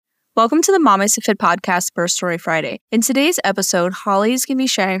Welcome to the Mama Stay Fit podcast, Birth Story Friday. In today's episode, Holly is going to be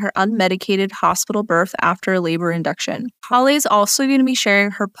sharing her unmedicated hospital birth after labor induction. Holly is also going to be sharing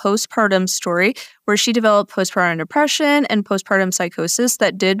her postpartum story, where she developed postpartum depression and postpartum psychosis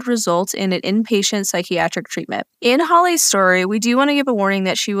that did result in an inpatient psychiatric treatment. In Holly's story, we do want to give a warning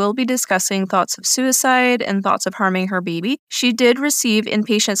that she will be discussing thoughts of suicide and thoughts of harming her baby. She did receive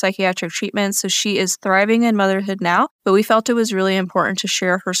inpatient psychiatric treatment, so she is thriving in motherhood now, but we felt it was really important to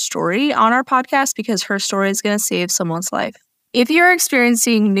share her story on our podcast because her story is going to save someone's life. If you're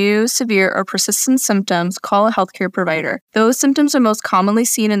experiencing new, severe, or persistent symptoms, call a healthcare provider. Those symptoms are most commonly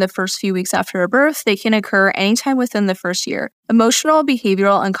seen in the first few weeks after a birth. They can occur anytime within the first year. Emotional,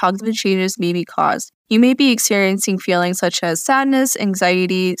 behavioral, and cognitive changes may be caused. You may be experiencing feelings such as sadness,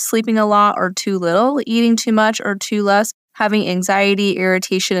 anxiety, sleeping a lot or too little, eating too much or too less, having anxiety,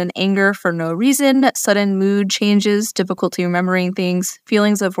 irritation, and anger for no reason, sudden mood changes, difficulty remembering things,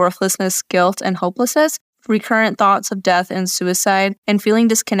 feelings of worthlessness, guilt, and hopelessness, recurrent thoughts of death and suicide, and feeling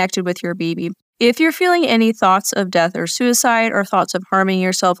disconnected with your baby. If you're feeling any thoughts of death or suicide or thoughts of harming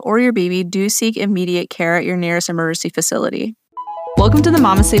yourself or your baby, do seek immediate care at your nearest emergency facility. Welcome to the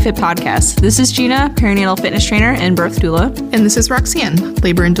Mama Stay Fit podcast. This is Gina, perinatal fitness trainer and birth doula. And this is Roxanne,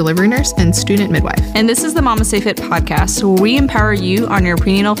 labor and delivery nurse and student midwife. And this is the Mama Stay Fit podcast, where we empower you on your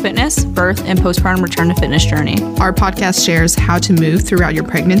prenatal fitness, birth, and postpartum return to fitness journey. Our podcast shares how to move throughout your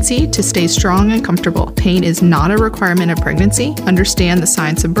pregnancy to stay strong and comfortable. Pain is not a requirement of pregnancy. Understand the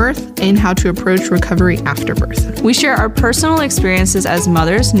science of birth and how to approach recovery after birth. We share our personal experiences as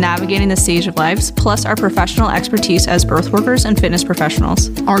mothers navigating the stage of lives, plus our professional expertise as birth workers and fitness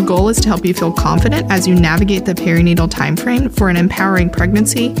professionals. Our goal is to help you feel confident as you navigate the perinatal timeframe for an empowering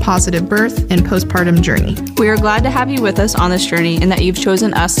pregnancy, positive birth, and postpartum journey. We are glad to have you with us on this journey and that you've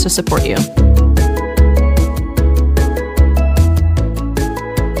chosen us to support you.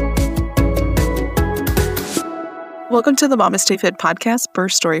 Welcome to the Mama Stay Fit podcast,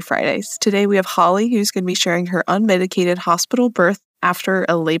 Birth Story Fridays. Today we have Holly, who's going to be sharing her unmedicated hospital birth after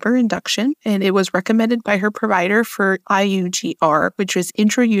a labor induction, and it was recommended by her provider for IUGR, which is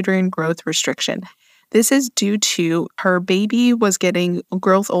intrauterine growth restriction. This is due to her baby was getting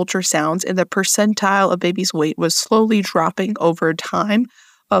growth ultrasounds, and the percentile of baby's weight was slowly dropping over time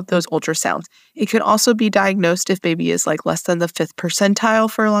of those ultrasounds. It could also be diagnosed if baby is less than the 5th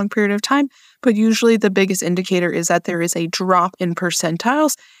percentile for a long period of time, but usually the biggest indicator is that there is a drop in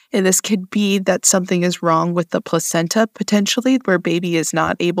percentiles, and this could be that something is wrong with the placenta potentially, where baby is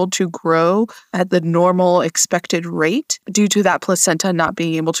not able to grow at the normal expected rate due to that placenta not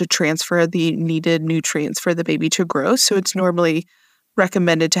being able to transfer the needed nutrients for the baby to grow. So it's normally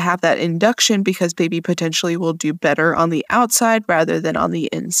recommended to have that induction because baby potentially will do better on the outside rather than on the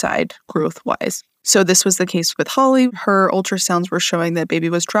inside growth-wise. So this was the case with Holly. Her ultrasounds were showing that baby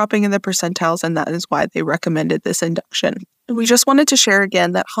was dropping in the percentiles, and that is why they recommended this induction. We just wanted to share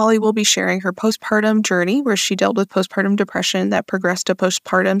again that Holly will be sharing her postpartum journey, where she dealt with postpartum depression that progressed to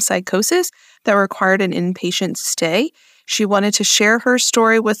postpartum psychosis that required an inpatient stay. She wanted to share her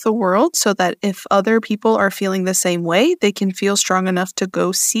story with the world so that if other people are feeling the same way, they can feel strong enough to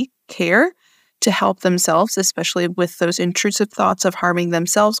go seek care to help themselves, especially with those intrusive thoughts of harming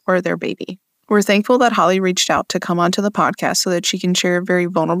themselves or their baby. We're thankful that Holly reached out to come onto the podcast so that she can share a very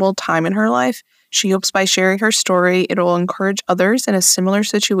vulnerable time in her life. She hopes by sharing her story, it will encourage others in a similar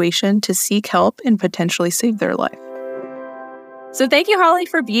situation to seek help and potentially save their life. So thank you, Holly,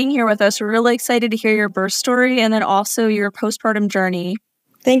 for being here with us. We're really excited to hear your birth story and then also your postpartum journey.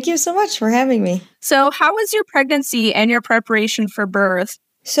 Thank you so much for having me. So how was your pregnancy and your preparation for birth?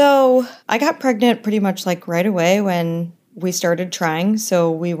 So I got pregnant pretty much right away when we started trying. So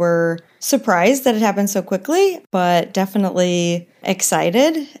we were surprised that it happened so quickly, but definitely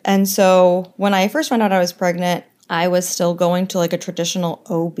excited. And so when I first found out I was pregnant, I was still going to a traditional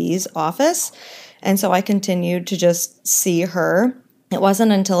OB's office. And so I continued to just see her. It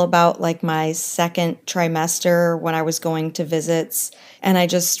wasn't until about my second trimester when I was going to visits, and I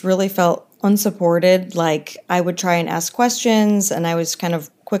just really felt unsupported. I would try and ask questions, and I was kind of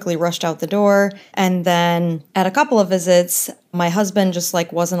quickly rushed out the door. And then at a couple of visits, my husband just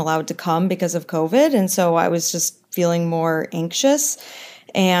wasn't allowed to come because of COVID. And so I was just feeling more anxious,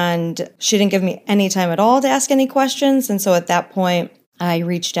 and she didn't give me any time at all to ask any questions. And so at that point, I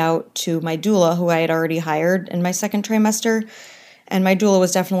reached out to my doula, who I had already hired in my second trimester. And my doula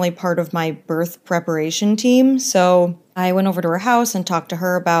was definitely part of my birth preparation team. So I went over to her house and talked to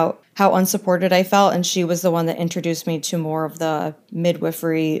her about how unsupported I felt. And she was the one that introduced me to more of the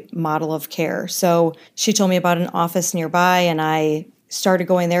midwifery model of care. So she told me about an office nearby, and I started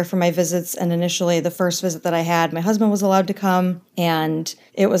going there for my visits. And initially, the first visit that I had, my husband was allowed to come, and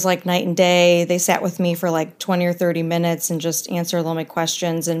it was like night and day. They sat with me for like 20 or 30 minutes and just answered all my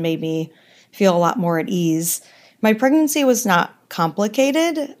questions and made me feel a lot more at ease. My pregnancy was not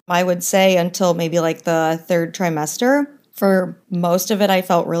complicated, I would say, until maybe like the third trimester. For most of it, I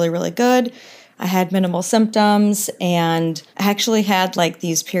felt really, really good. I had minimal symptoms, and I actually had like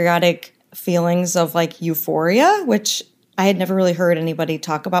these periodic feelings of like euphoria, which I had never really heard anybody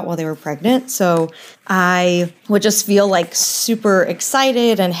talk about while they were pregnant. So I would just feel like super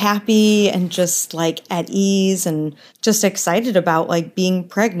excited and happy and just like at ease and just excited about like being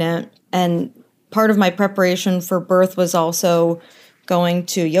pregnant. And part of my preparation for birth was also going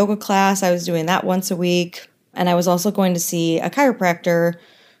to yoga class. I was doing that once a week. And I was also going to see a chiropractor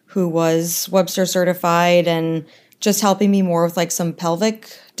who was Webster certified and just helping me more with like some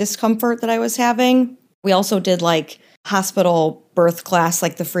pelvic discomfort that I was having. We also did like hospital birth class,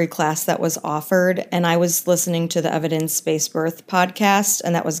 like the free class that was offered. And I was listening to the Evidence-Based Birth podcast,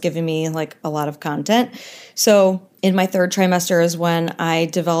 and that was giving me like a lot of content. So in my third trimester is when I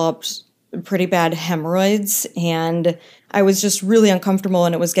developed pretty bad hemorrhoids, and I was just really uncomfortable,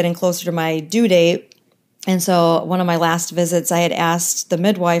 and it was getting closer to my due date. And so one of my last visits, I had asked the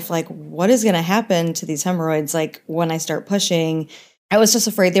midwife, like, what is going to happen to these hemorrhoids, like when I start pushing? I was just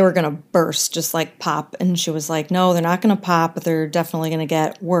afraid they were going to burst, just like pop. And she was like, no, they're not going to pop, but they're definitely going to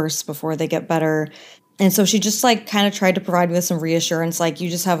get worse before they get better. And so she just like kind of tried to provide me with some reassurance, like you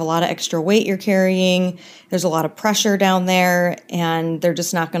just have a lot of extra weight you're carrying. There's a lot of pressure down there, and they're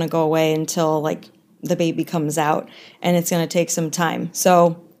just not going to go away until like the baby comes out, and it's going to take some time.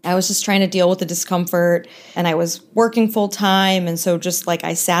 So I was just trying to deal with the discomfort, and I was working full time. And so just like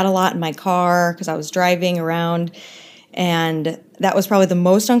I sat a lot in my car because I was driving around. And that was probably the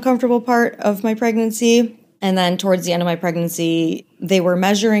most uncomfortable part of my pregnancy. And then towards the end of my pregnancy, they were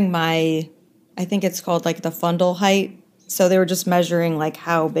measuring my, I think it's called like the fundal height. So they were just measuring like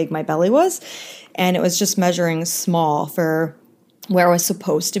how big my belly was. And it was just measuring small for where I was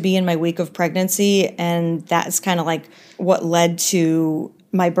supposed to be in my week of pregnancy. And that's kind of like what led to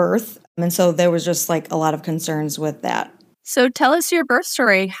my birth. And so there was just like a lot of concerns with that. So tell us your birth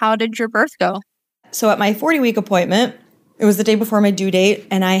story. How did your birth go? So at my 40-week appointment, it was the day before my due date,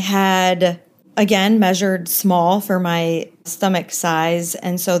 and I had, again, measured small for my stomach size.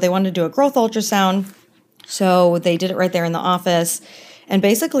 And so they wanted to do a growth ultrasound. So they did it right there in the office. And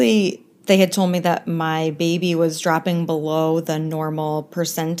basically, they had told me that my baby was dropping below the normal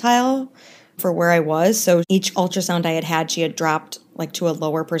percentile for where I was. So each ultrasound I had had, she had dropped like to a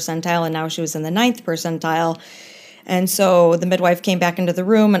lower percentile, and now she was in the 9th percentile. And so the midwife came back into the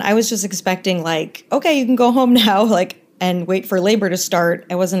room, and I was just expecting like, okay, you can go home now, like, and wait for labor to start.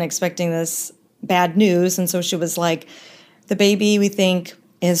 I wasn't expecting this bad news. And so she was like, the baby, we think,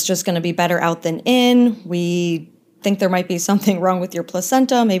 is just going to be better out than in. We think there might be something wrong with your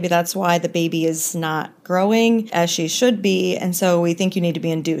placenta. Maybe that's why the baby is not growing as she should be. And so we think you need to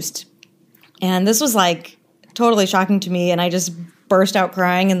be induced. And this was like totally shocking to me. And I just burst out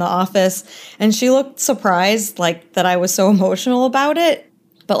crying in the office, and she looked surprised, like that I was so emotional about it.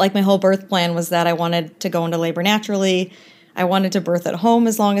 But like my whole birth plan was that I wanted to go into labor naturally. I wanted to birth at home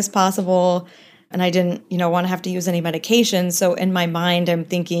as long as possible, and I didn't, want to have to use any medication. So in my mind, I'm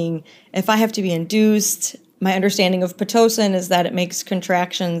thinking if I have to be induced, my understanding of Pitocin is that it makes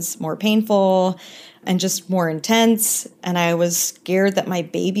contractions more painful and just more intense. And I was scared that my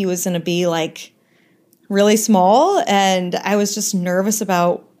baby was going to be like really small, and I was just nervous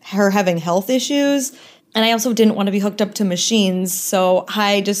about her having health issues. And I also didn't want to be hooked up to machines, so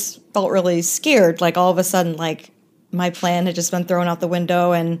I just felt really scared. Like all of a sudden, like my plan had just been thrown out the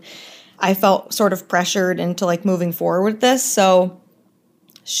window, and I felt sort of pressured into like moving forward with this. So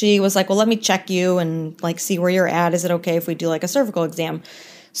she was like, well, let me check you and like see where you're at. Is it okay if we do like a cervical exam?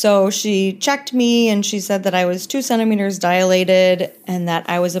 So she checked me, and she said that I was 2 centimeters dilated and that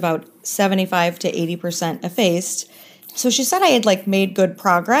I was about 75 to 80% effaced. So she said I had like made good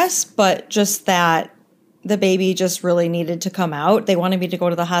progress, but just that the baby just really needed to come out. They wanted me to go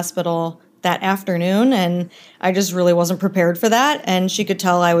to the hospital that afternoon, and I just really wasn't prepared for that. And she could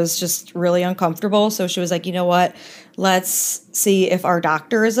tell I was just really uncomfortable. So she was like, you know what, let's see if our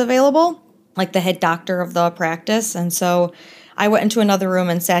doctor is available, like the head doctor of the practice. And so I went into another room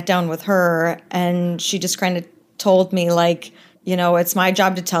and sat down with her, and she just kind of told me like, it's my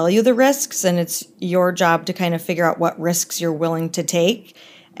job to tell you the risks, and it's your job to kind of figure out what risks you're willing to take.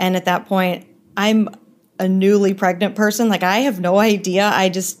 And at that point, I'm a newly pregnant person. Like I have no idea.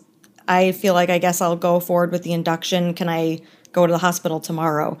 I feel like I guess I'll go forward with the induction. Can I go to the hospital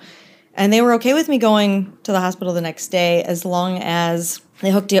tomorrow? And they were okay with me going to the hospital the next day as long as they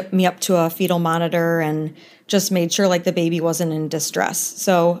hooked me up to a fetal monitor and just made sure like the baby wasn't in distress.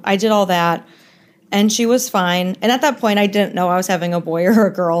 So I did all that and she was fine. And at that point, I didn't know I was having a boy or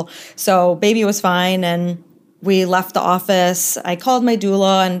a girl. So baby was fine and we left the office. I called my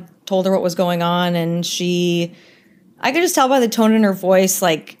doula and told her what was going on. And I could just tell by the tone in her voice,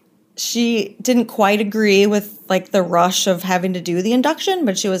 like she didn't quite agree with like the rush of having to do the induction,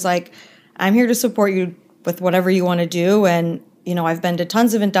 but she was like, I'm here to support you with whatever you want to do. And, you know, I've been to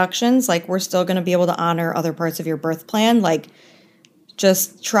tons of inductions. Like we're still going to be able to honor other parts of your birth plan. Like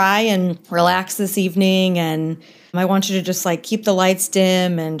just try and relax this evening. And I want you to just like keep the lights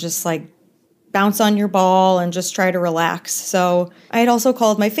dim and just like bounce on your ball and just try to relax. So I had also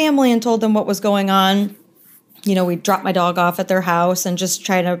called my family and told them what was going on. You know, we dropped my dog off at their house and just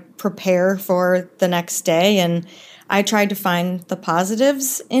try to prepare for the next day. And I tried to find the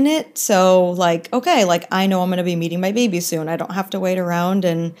positives in it. So like, okay, like I know I'm going to be meeting my baby soon. I don't have to wait around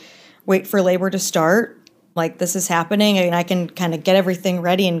and wait for labor to start. Like this is happening and I can kind of get everything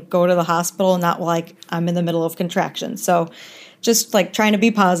ready and go to the hospital, not like I'm in the middle of contractions. So just like trying to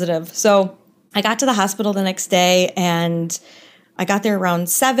be positive. So I got to the hospital the next day and I got there around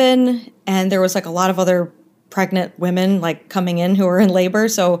 7 and there was like a lot of other pregnant women like coming in who were in labor.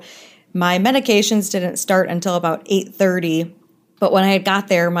 So my medications didn't start until about 8:30. But when I had got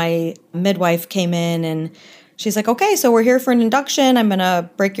there, my midwife came in and she's like, okay, so we're here for an induction. I'm going to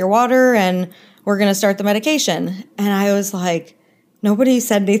break your water and we're going to start the medication. And I was like, nobody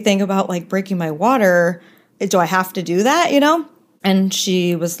said anything about like breaking my water. Do I have to do that, you know? And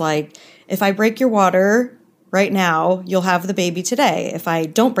she was like, if I break your water right now, you'll have the baby today. If I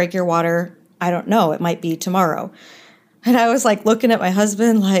don't break your water, I don't know, it might be tomorrow. And I was like looking at my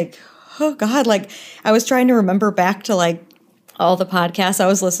husband like, oh God, like I was trying to remember back to like all the podcasts I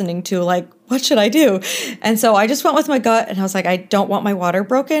was listening to, like, what should I do? And so I just went with my gut and I was like, I don't want my water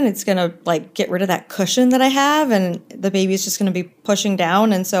broken. It's going to like get rid of that cushion that I have and the baby's just going to be pushing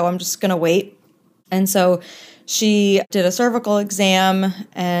down. And so I'm just going to wait. And so she did a cervical exam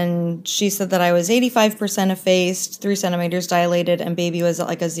and she said that I was 85% effaced, 3 centimeters dilated, and baby was at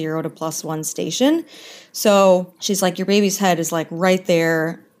like a 0 to +1 station. So she's like, your baby's head is like right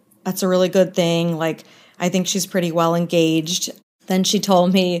there. That's a really good thing. Like, I think she's pretty well engaged. Then she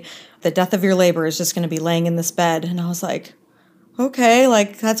told me the death of your labor is just going to be laying in this bed. And I was like, okay,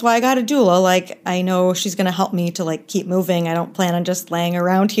 like that's why I got a doula. Like I know she's going to help me to like keep moving. I don't plan on just laying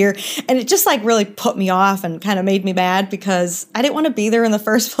around here. And it just like really put me off and kind of made me mad because I didn't want to be there in the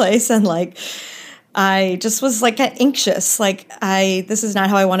first place. And like, I just was like anxious. Like this is not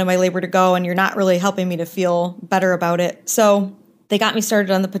how I wanted my labor to go. And you're not really helping me to feel better about it. So they got me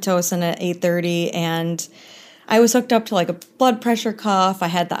started on the Pitocin at 8:30 and I was hooked up to like a blood pressure cuff. I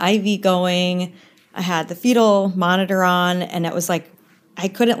had the IV going. I had the fetal monitor on, and it was like, I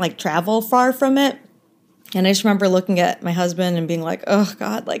couldn't like travel far from it. And I just remember looking at my husband and being like, oh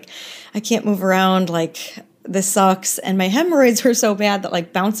God, like I can't move around. Like this sucks. And my hemorrhoids were so bad that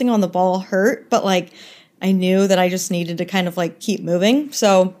like bouncing on the ball hurt, but like I knew that I just needed to kind of like keep moving.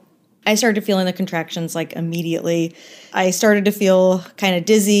 So I started feeling the contractions like immediately. I started to feel kind of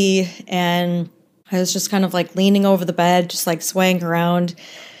dizzy and I was just kind of like leaning over the bed, just like swaying around.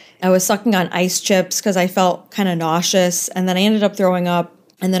 I was sucking on ice chips because I felt kind of nauseous. And then I ended up throwing up.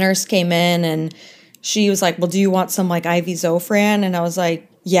 And the nurse came in and she was like, well, do you want some like IV Zofran? And I was like,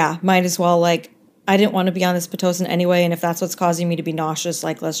 yeah, might as well. Like, I didn't want to be on this Pitocin anyway. And if that's what's causing me to be nauseous,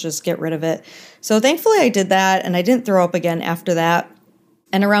 like, let's just get rid of it. So thankfully I did that. And I didn't throw up again after that.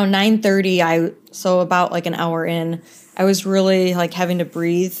 And around 9:30, so about like an hour in, I was really like having to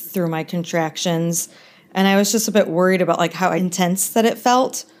breathe through my contractions. And I was just a bit worried about like how intense that it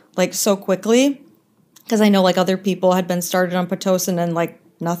felt. Like so quickly, because I know like other people had been started on Pitocin and like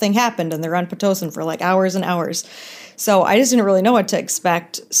nothing happened and they're on Pitocin for like hours and hours. So I just didn't really know what to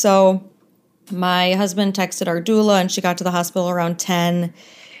expect. So my husband texted our doula and she got to the hospital around 10.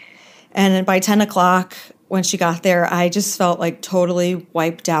 And then by 10 o'clock when she got there, I just felt like totally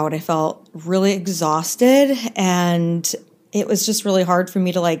wiped out. I felt really exhausted and it was just really hard for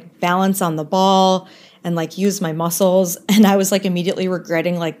me to like balance on the ball and like use my muscles. And I was like immediately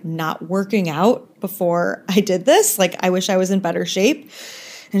regretting like not working out before I did this. Like I wish I was in better shape.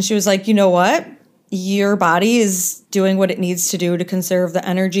 And she was like, you know what? Your body is doing what it needs to do to conserve the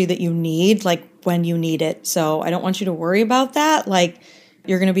energy that you need, like when you need it. So I don't want you to worry about that. Like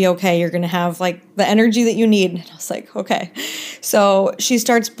you're going to be okay. You're going to have like the energy that you need. And I was like, okay. So she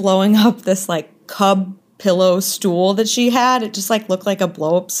starts blowing up this like cub pillow stool that she had. It just like looked like a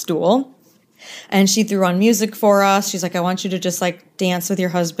blow up stool. And she threw on music for us. She's like, I want you to just like dance with your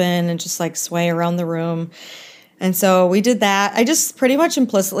husband and just like sway around the room. And so we did that. I just pretty much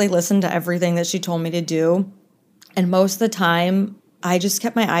implicitly listened to everything that she told me to do. And most of the time, I just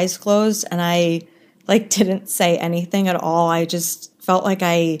kept my eyes closed and I like didn't say anything at all. I just felt like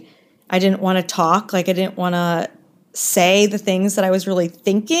I didn't want to talk. Like I didn't want to say the things that I was really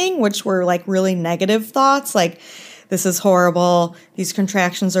thinking, which were like really negative thoughts. Like, this is horrible. These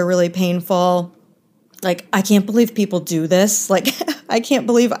contractions are really painful. Like, I can't believe people do this. Like, I can't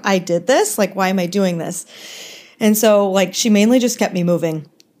believe I did this. Like, why am I doing this? And so, like, she mainly just kept me moving.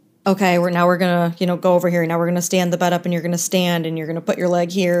 Okay, we're going to, go over here. Now we're going to stand the bed up and you're going to stand and you're going to put your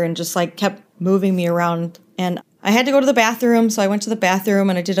leg here, and just like kept moving me around. And I had to go to the bathroom. So I went to the bathroom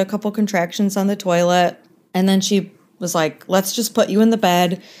and I did a couple contractions on the toilet. And then she was like, let's just put you in the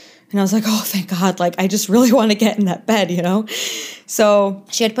bed. And I was like, oh, thank God. Like, I just really want to get in that bed, So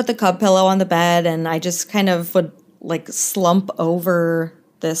she had put the cub pillow on the bed, and I just kind of would like slump over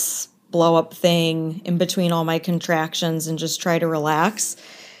this blow up thing in between all my contractions and just try to relax.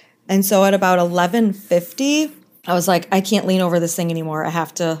 And so at about 11:50, I was like, I can't lean over this thing anymore. I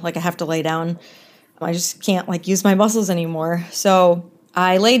have to lay down. I just can't like use my muscles anymore. So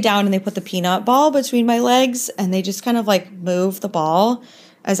I laid down and they put the peanut ball between my legs, and they just kind of like moved the ball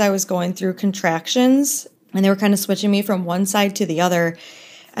as I was going through contractions, and they were kind of switching me from one side to the other.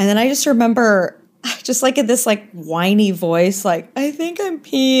 And then I just remember just like in this like whiny voice, like, I think I'm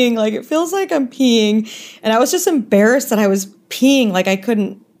peeing, like it feels like I'm peeing. And I was just embarrassed that I was peeing, like I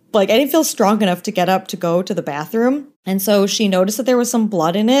didn't feel strong enough to get up to go to the bathroom. And so she noticed that there was some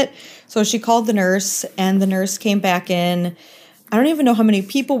blood in it. So she called the nurse, and the nurse came back in. I don't even know how many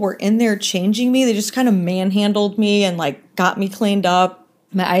people were in there changing me. They just kind of manhandled me and like got me cleaned up.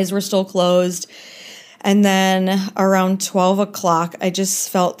 My eyes were still closed. And then around 12 o'clock, I just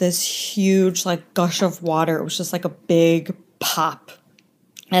felt this huge like gush of water. It was just like a big pop.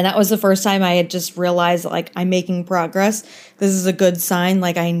 And that was the first time I had just realized that, like, I'm making progress. This is a good sign.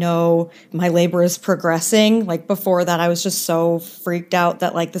 Like, I know my labor is progressing. Like, before that, I was just so freaked out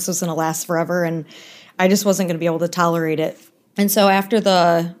that, like, this was going to last forever. And I just wasn't going to be able to tolerate it. And so after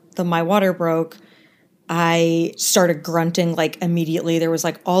my water broke, I started grunting, like, immediately. There was,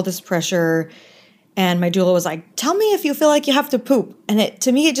 like, all this pressure. And my doula was like, tell me if you feel like you have to poop. And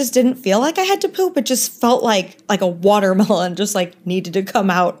to me, it just didn't feel like I had to poop. It just felt like a watermelon just like needed to come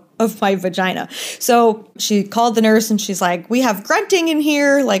out of my vagina. So she called the nurse and she's like, we have grunting in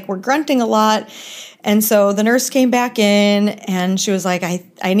here. Like, we're grunting a lot. And so the nurse came back in and she was like,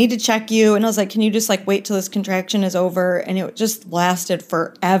 I need to check you. And I was like, can you just like wait till this contraction is over? And it just lasted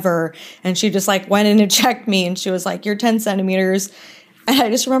forever. And she just like went in and checked me. And she was like, you're 10 centimeters. And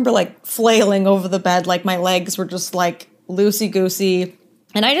I just remember like flailing over the bed, like my legs were just like loosey-goosey.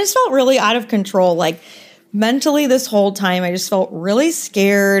 And I just felt really out of control. Like mentally this whole time, I just felt really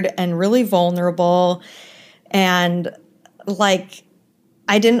scared and really vulnerable. And like,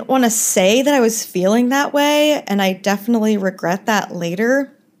 I didn't want to say that I was feeling that way. And I definitely regret that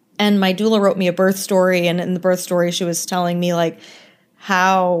later. And my doula wrote me a birth story. And in the birth story, she was telling me like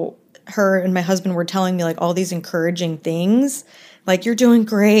how her and my husband were telling me like all these encouraging things. Like, you're doing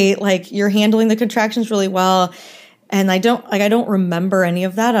great. Like, you're handling the contractions really well. And I don't remember any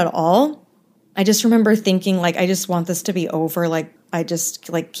of that at all. I just remember thinking, like, I just want this to be over. Like, I just,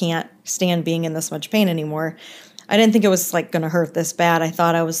 like, can't stand being in this much pain anymore. I didn't think it was, like, going to hurt this bad. I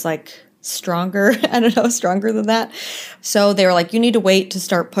thought I was, like, stronger. I don't know, stronger than that. So they were like, you need to wait to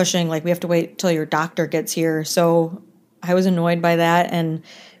start pushing. Like, we have to wait till your doctor gets here. So I was annoyed by that. And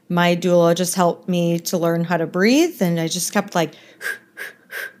my doula just helped me to learn how to breathe. And I just kept like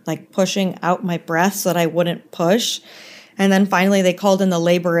pushing out my breath so that I wouldn't push. And then finally they called in the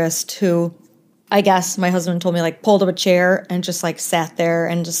laborist who, I guess my husband told me, like pulled up a chair and just like sat there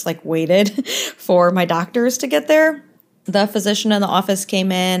and just like waited for my doctors to get there. The physician in the office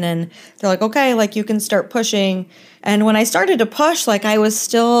came in and they're like, okay, like you can start pushing. And when I started to push, like I was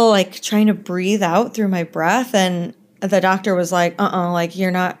still like trying to breathe out through my breath. And the doctor was like, like you're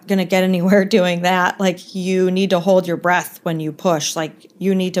not going to get anywhere doing that. Like you need to hold your breath when you push. Like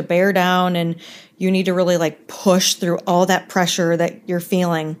you need to bear down and you need to really like push through all that pressure that you're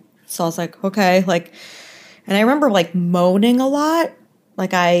feeling. So I was like, okay, like, and I remember like moaning a lot.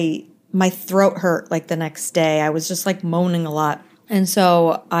 Like my throat hurt like the next day. I was just like moaning a lot. And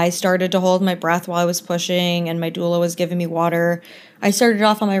so I started to hold my breath while I was pushing and my doula was giving me water. I started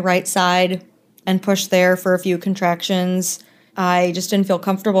off on my right side and pushed there for a few contractions. I just didn't feel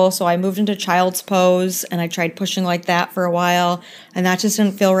comfortable, so I moved into child's pose, and I tried pushing like that for a while, and that just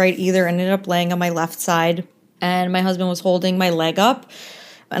didn't feel right either. I ended up laying on my left side, and my husband was holding my leg up,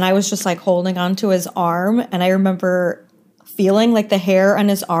 And I was just like holding onto his arm. And I remember feeling like the hair on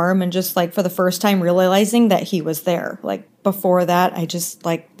his arm and just like for the first time realizing that he was there. Like before that, I just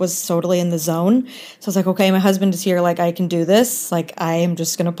like was totally in the zone. So I was like, okay, my husband is here. Like I can do this. Like I am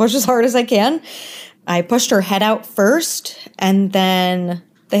just going to push as hard as I can. I pushed her head out first, and then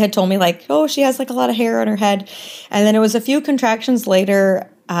they had told me like, oh, she has like a lot of hair on her head. And then it was a few contractions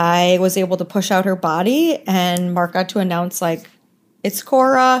later, I was able to push out her body, and Mark got to announce like, it's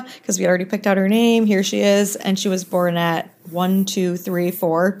Cora, because we had already picked out her name. Here she is. And she was born at 1, 2, 3,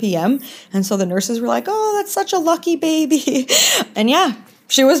 4 p.m. And so the nurses were like, oh, that's such a lucky baby. And yeah,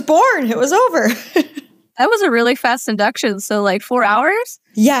 she was born. It was over. That was a really fast induction. So like 4 hours?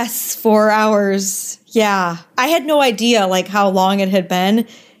 Yes, 4 hours. Yeah. I had no idea like how long it had been.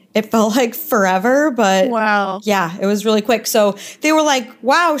 It felt like forever, but wow. Yeah, it was really quick. So they were like,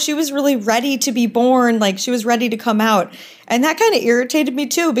 wow, she was really ready to be born. Like she was ready to come out. And that kind of irritated me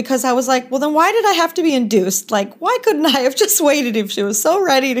too, because I was like, well, then why did I have to be induced? Like, why couldn't I have just waited if she was so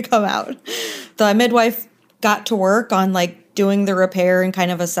ready to come out? The midwife got to work on like doing the repair and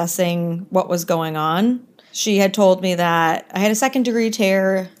kind of assessing what was going on. She had told me that I had a 2nd-degree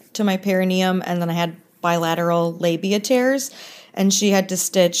tear to my perineum, and then I had bilateral labia tears, and she had to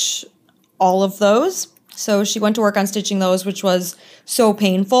stitch all of those. So she went to work on stitching those, which was so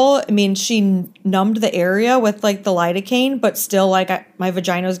painful. I mean, she numbed the area with like the lidocaine, but still like my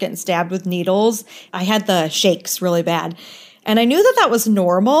vagina was getting stabbed with needles. I had the shakes really bad. And I knew that that was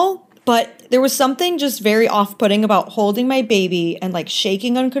normal, but there was something just very off-putting about holding my baby and like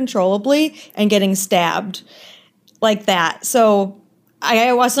shaking uncontrollably and getting stabbed like that. So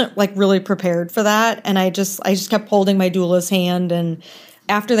I wasn't like really prepared for that. And I just kept holding my doula's hand. And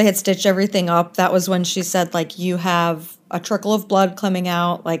after they had stitched everything up, that was when she said, like, you have a trickle of blood coming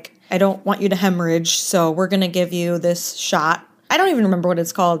out. Like, I don't want you to hemorrhage. So we're going to give you this shot. I don't even remember what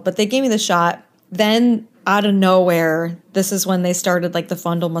it's called, but they gave me the shot. Then out of nowhere, this is when they started like the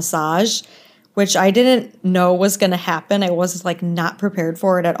fundal massage, which I didn't know was going to happen. I was like not prepared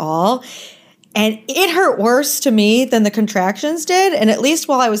for it at all. And it hurt worse to me than the contractions did. And at least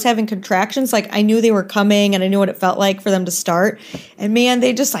while I was having contractions, like I knew they were coming and I knew what it felt like for them to start. And man,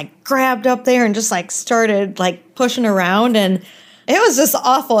 they just like grabbed up there and just like started like pushing around. And it was just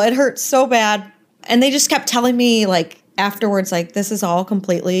awful. It hurt so bad. And they just kept telling me like afterwards, like, this is all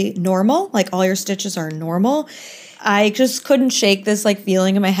completely normal. Like all your stitches are normal. I just couldn't shake this like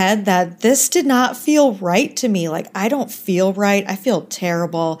feeling in my head that this did not feel right to me. Like I don't feel right. I feel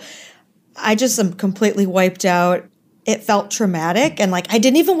terrible. I just am completely wiped out. It felt traumatic. And like, I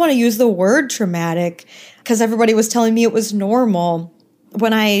didn't even want to use the word traumatic because everybody was telling me it was normal.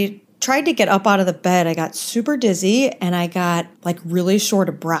 When I tried to get up out of the bed, I got super dizzy and I got like really short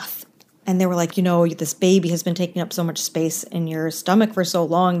of breath. And they were like, you know, this baby has been taking up so much space in your stomach for so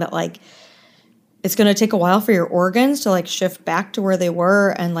long that like, it's going to take a while for your organs to like shift back to where they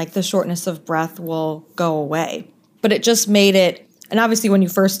were. And like the shortness of breath will go away. But it just made it. And obviously when you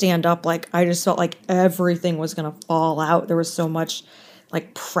first stand up, like I just felt like everything was going to fall out. There was so much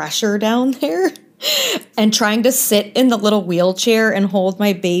like pressure down there. And trying to sit in the little wheelchair and hold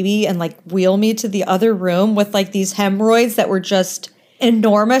my baby and like wheel me to the other room with like these hemorrhoids that were just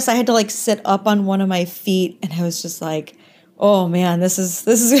enormous. I had to like sit up on one of my feet and I was just like, oh man, this is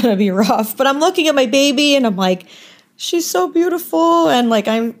going to be rough. But I'm looking at my baby and I'm like, she's so beautiful. And like,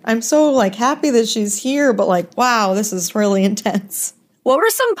 I'm so like happy that she's here, but like, wow, this is really intense. What were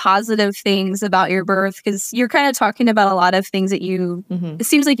some positive things about your birth? Because you're kind of talking about a lot of things that you, it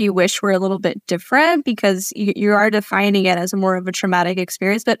seems like you wish were a little bit different because you are defining it as more of a traumatic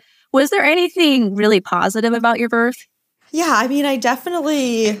experience. But was there anything really positive about your birth? Yeah, I mean, I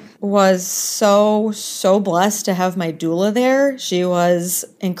definitely was so blessed to have my doula there. She was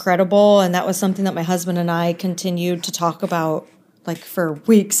incredible. And that was something that my husband and I continued to talk about like for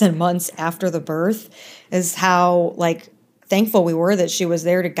weeks and months after the birth, is how like thankful we were that she was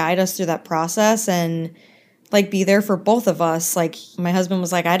there to guide us through that process and like be there for both of us. Like my husband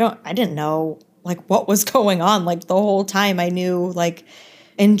was like, I didn't know like what was going on. Like the whole time I knew like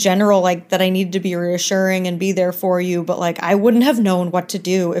in general, like that I needed to be reassuring and be there for you. But like, I wouldn't have known what to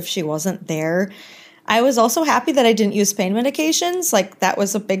do if she wasn't there. I was also happy that I didn't use pain medications. Like that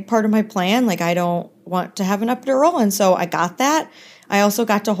was a big part of my plan. Like I don't want to have an epidural. And so I got that. I also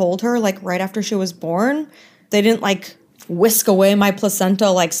got to hold her like right after she was born. They didn't like whisk away my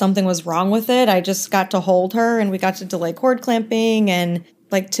placenta like something was wrong with it. I just got to hold her and we got to delay cord clamping. And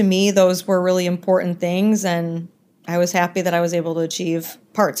like to me, those were really important things. And I was happy that I was able to achieve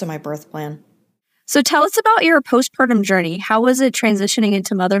parts of my birth plan. So tell us about your postpartum journey. How was it transitioning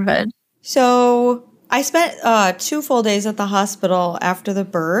into motherhood? So I spent 2 full days at the hospital after the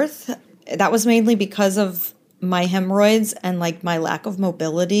birth. That was mainly because of my hemorrhoids and like my lack of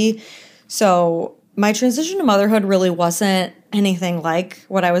mobility. So my transition to motherhood really wasn't anything like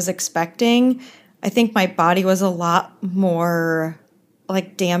what I was expecting. I think my body was a lot more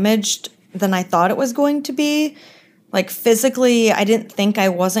like damaged than I thought it was going to be. Like physically, I didn't think I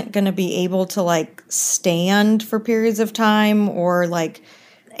wasn't going to be able to like stand for periods of time, or like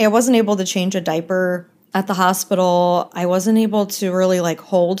I wasn't able to change a diaper at the hospital. I wasn't able to really like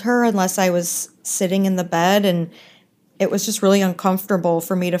hold her unless I was sitting in the bed, and it was just really uncomfortable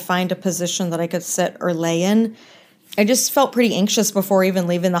for me to find a position that I could sit or lay in. I just felt pretty anxious before even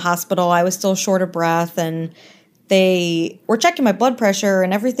leaving the hospital. I was still short of breath, and they were checking my blood pressure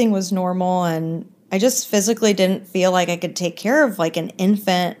and everything was normal, and I just physically didn't feel like I could take care of like an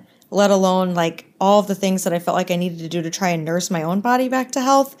infant, let alone like all of the things that I felt like I needed to do to try and nurse my own body back to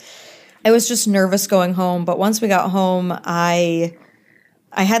health. I was just nervous going home, but once we got home, I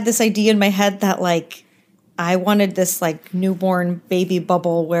had this idea in my head that like I wanted this like newborn baby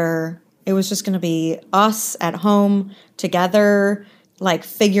bubble where it was just going to be us at home together, like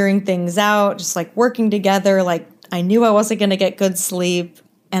figuring things out, just like working together. Like I knew I wasn't going to get good sleep,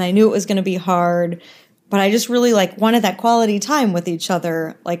 and I knew it was going to be hard, but I just really like wanted that quality time with each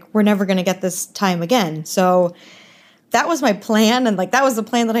other. Like we're never going to get this time again. So that was my plan. And like that was the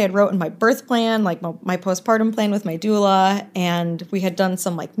plan that I had wrote in my birth plan, like my postpartum plan with my doula. And we had done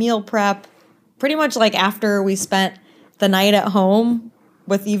some like meal prep pretty much like after we spent the night at home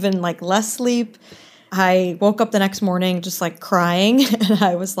with even like less sleep. I woke up the next morning just like crying, and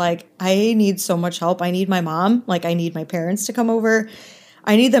I was like, I need so much help. I need my mom. Like I need my parents to come over.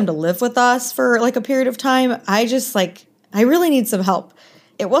 I need them to live with us for like a period of time. I really need some help.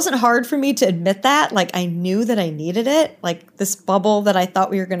 It wasn't hard for me to admit that. Like I knew that I needed it. Like this bubble that I thought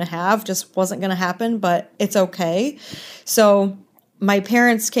we were going to have just wasn't going to happen, but it's okay. So my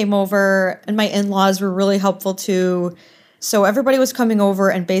parents came over, and my in-laws were really helpful too. So everybody was coming over,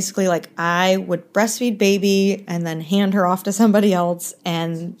 and basically like I would breastfeed baby and then hand her off to somebody else,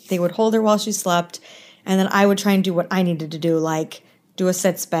 and they would hold her while she slept. And then I would try and do what I needed to do, like do a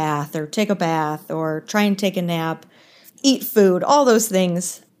sitz bath or take a bath or try and take a nap, eat food, all those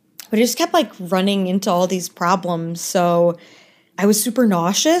things. But I just kept like running into all these problems. So I was super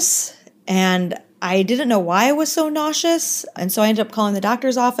nauseous, and I didn't know why I was so nauseous. And so I ended up calling the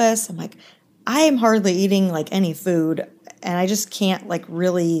doctor's office. I'm like, I am hardly eating like any food, and I just can't like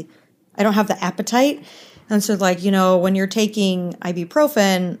really, I don't have the appetite. And so like, when you're taking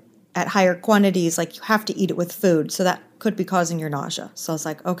ibuprofen at higher quantities, like you have to eat it with food. So that could be causing your nausea. So I was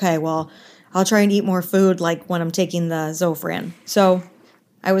like, okay, well, I'll try and eat more food like when I'm taking the Zofran. So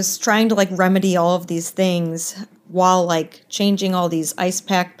I was trying to like remedy all of these things while like changing all these ice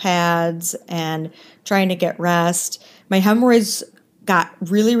pack pads and trying to get rest. My hemorrhoids got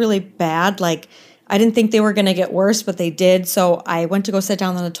really, really bad. Like I didn't think they were going to get worse, but they did. So I went to go sit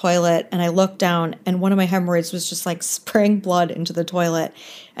down on the toilet, and I looked down, and one of my hemorrhoids was just like spraying blood into the toilet.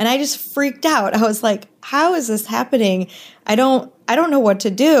 And I just freaked out. I was like, how is this happening? I don't know what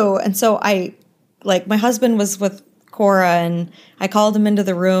to do. And so my husband was with Cora, and I called him into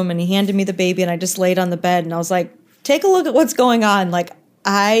the room, and he handed me the baby, and I just laid on the bed, and I was like, take a look at what's going on. Like,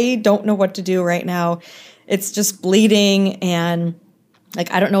 I don't know what to do right now. It's just bleeding, and like,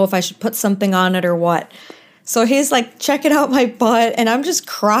 I don't know if I should put something on it or what. So he's like checking out my butt, and I'm just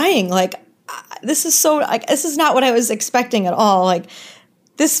crying. Like, this is not what I was expecting at all. Like,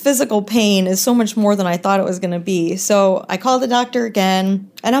 this physical pain is so much more than I thought it was going to be. So I called the doctor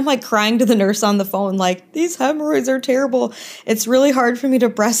again, and I'm like crying to the nurse on the phone, like, these hemorrhoids are terrible. It's really hard for me to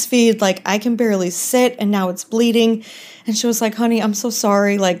breastfeed. Like, I can barely sit, and now it's bleeding. And she was like, honey, I'm so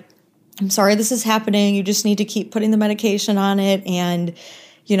sorry. Like, I'm sorry this is happening. You just need to keep putting the medication on it. And,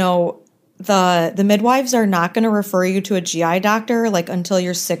 the midwives are not going to refer you to a GI doctor like until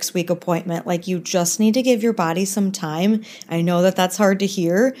your 6-week appointment. Like you just need to give your body some time. I know that that's hard to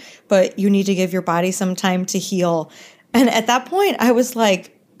hear, but you need to give your body some time to heal. And at that point I was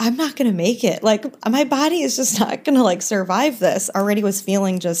like, I'm not going to make it. Like my body is just not going to like survive this. Already was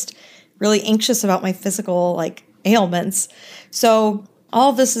feeling just really anxious about my physical like ailments. So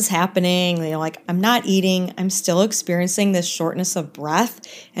all of this is happening, like I'm not eating, I'm still experiencing this shortness of breath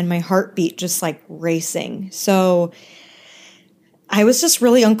and my heartbeat just like racing. So I was just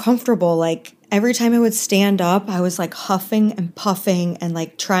really uncomfortable. Like every time I would stand up, I was like huffing and puffing and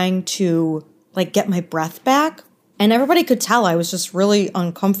like trying to like get my breath back. And everybody could tell I was just really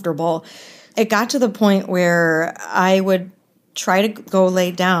uncomfortable. It got to the point where I would try to go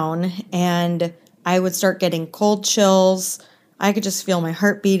lay down and I would start getting cold chills. I could just feel my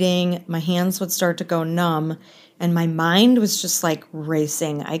heart beating. My hands would start to go numb. And my mind was just like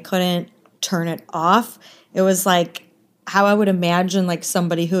racing. I couldn't turn it off. It was like how I would imagine like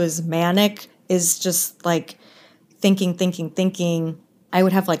somebody who is manic is just like thinking. I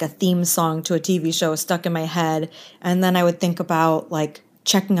would have like a theme song to a TV show stuck in my head. And then I would think about like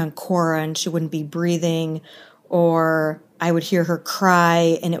checking on Cora and she wouldn't be breathing, or I would hear her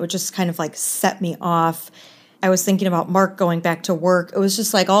cry and it would just kind of like set me off. I was thinking about Mark going back to work. It was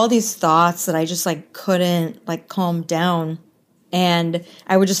just like all these thoughts that I just like couldn't like calm down. And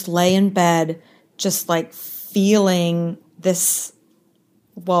I would just lay in bed, just like feeling this.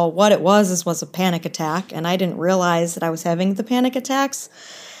 Well, what it was a panic attack, and I didn't realize that I was having the panic attacks.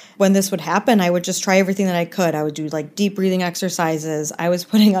 When this would happen, I would just try everything that I could. I would do like deep breathing exercises. I was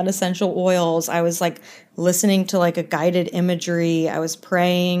putting on essential oils. I was like listening to like a guided imagery. I was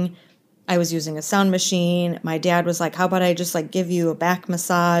praying. I was using a sound machine. My dad was like, how about I just like give you a back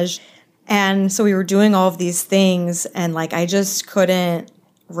massage? And so we were doing all of these things, and like I just couldn't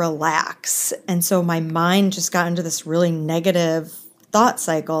relax. And so my mind just got into this really negative thought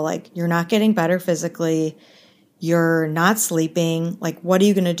cycle, like you're not getting better physically, you're not sleeping, like what are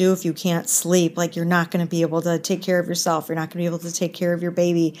you going to do if you can't sleep? Like you're not going to be able to take care of yourself, you're not going to be able to take care of your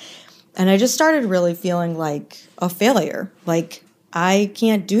baby. And I just started really feeling like a failure, like I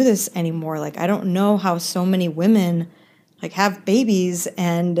can't do this anymore. Like I don't know how so many women like have babies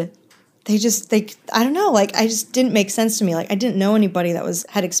and they I don't know, like I just didn't make sense to me. Like I didn't know anybody that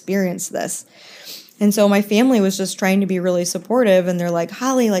had experienced this. And so my family was just trying to be really supportive, and they're like,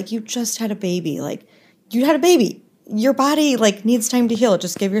 Holly, like you just had a baby. Like you had a baby. Your body like needs time to heal.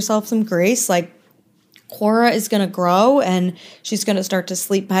 Just give yourself some grace. Like Cora is going to grow and she's going to start to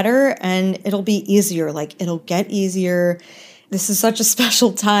sleep better and it'll be easier. Like it'll get easier. This is such a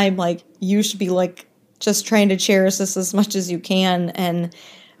special time. Like you should be like just trying to cherish this as much as you can. And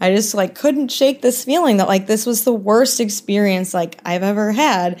I just like couldn't shake this feeling that like this was the worst experience like I've ever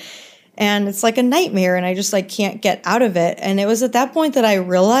had. And it's like a nightmare and I just like can't get out of it. And it was at that point that I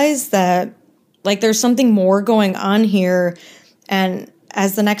realized that like there's something more going on here. And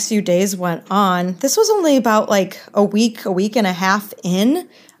as the next few days went on, this was only about like a week and a half in.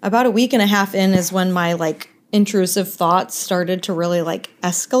 About a week and a half in is when my like intrusive thoughts started to really like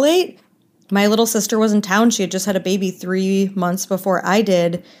escalate. My little sister was in town. She had just had a baby 3 months before I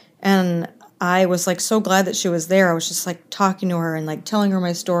did. And I was like so glad that she was there. I was just like talking to her and like telling her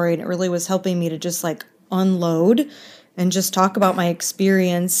my story. And it really was helping me to just like unload and just talk about my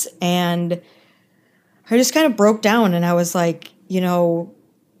experience. And I just kind of broke down and I was like, you know,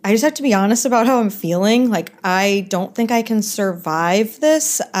 I just have to be honest about how I'm feeling. Like, I don't think I can survive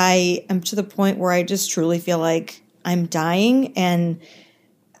this. I am to the point where I just truly feel like I'm dying. And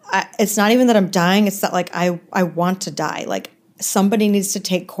it's not even that I'm dying. It's that like I want to die. Like, somebody needs to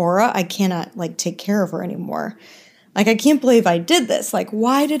take Cora. I cannot like take care of her anymore. Like, I can't believe I did this. Like,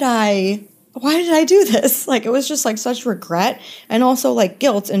 why did I do this? Like, it was just like such regret and also like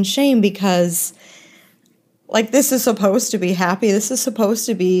guilt and shame because like this is supposed to be happy. This is supposed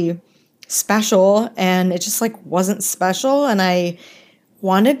to be special and it just like wasn't special. And I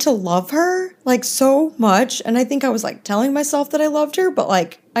wanted to love her like so much. And I think I was like telling myself that I loved her, but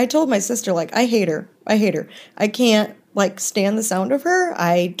like I told my sister, like, I hate her. I can't like stand the sound of her.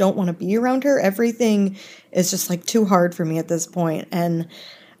 I don't want to be around her. Everything is just like too hard for me at this point, and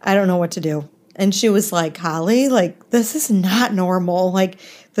I don't know what to do. And she was like, Holly, like, this is not normal. Like,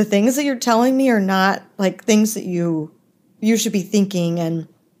 the things that you're telling me are not like things that you should be thinking, and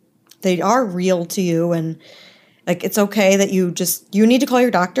they are real to you. And like, it's okay that you need to call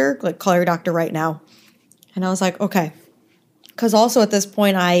your doctor, like call your doctor right now. And I was like, okay. Because also at this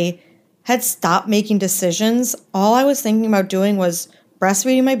point, I had stopped making decisions. All I was thinking about doing was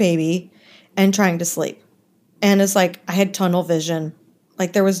breastfeeding my baby and trying to sleep. And it's like I had tunnel vision.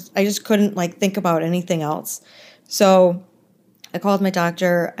 Like I just couldn't like think about anything else. So I called my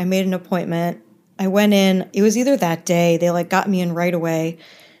doctor. I made an appointment. I went in. It was either that day. They like got me in right away.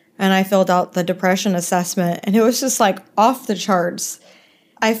 And I filled out the depression assessment. And it was just like off the charts.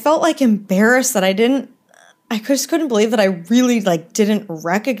 I felt like embarrassed that I just couldn't believe that I really like didn't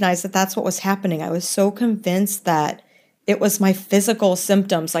recognize that that's what was happening. I was so convinced that it was my physical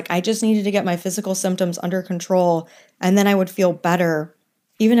symptoms. Like I just needed to get my physical symptoms under control and then I would feel better.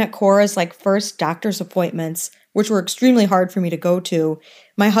 Even at Cora's like first doctor's appointments, which were extremely hard for me to go to,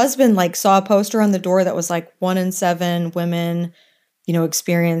 my husband like saw a poster on the door that was like 1 in 7 women, you know,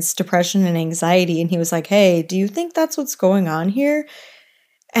 experience depression and anxiety. And he was like, hey, do you think that's what's going on here?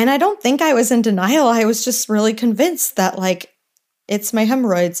 And I don't think I was in denial. I was just really convinced that, like, it's my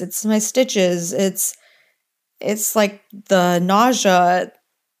hemorrhoids, it's my stitches, it's it's like the nausea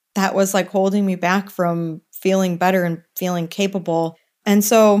that was like holding me back from feeling better and feeling capable. And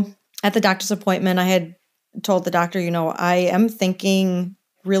so at the doctor's appointment, I had told the doctor, I am thinking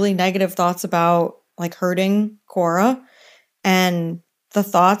really negative thoughts about like hurting Cora. And the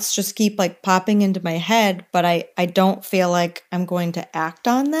thoughts just keep like popping into my head, but I don't feel like I'm going to act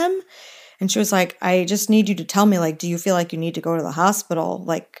on them. And she was like, I just need you to tell me, like, do you feel like you need to go to the hospital,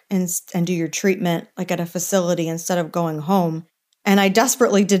 like, and do your treatment, like, at a facility instead of going home? And I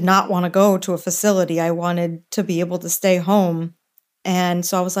desperately did not want to go to a facility. I wanted to be able to stay home. And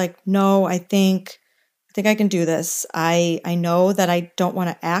so I was like, no, I think I can do this. I know that I don't want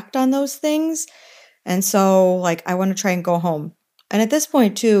to act on those things. And so, like, I want to try and go home. And at this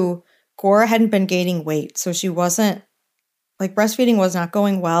point, too, Cora hadn't been gaining weight. So she wasn't, like, breastfeeding was not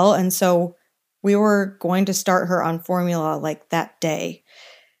going well. And so we were going to start her on formula, like, that day.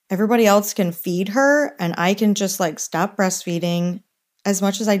 Everybody else can feed her, and I can just, like, stop breastfeeding. As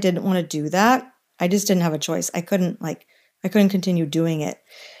much as I didn't want to do that, I just didn't have a choice. I couldn't continue doing it.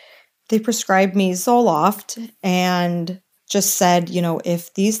 They prescribed me Zoloft and just said,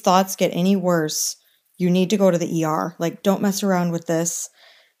 if these thoughts get any worse, you need to go to the ER. Like, don't mess around with this.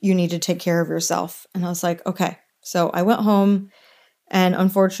 You need to take care of yourself. And I was like, okay. So I went home, and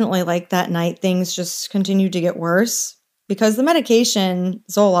unfortunately, like that night, things just continued to get worse because the medication,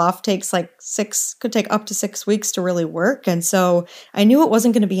 Zoloft, could take up to 6 weeks to really work. And so I knew it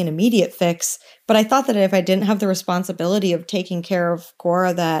wasn't going to be an immediate fix, but I thought that if I didn't have the responsibility of taking care of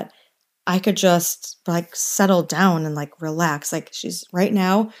Cora, that I could just like settle down and like relax. Like she's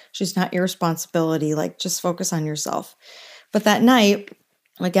not your responsibility. Like just focus on yourself. But that night,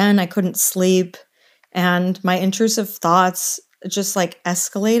 again, I couldn't sleep and my intrusive thoughts just like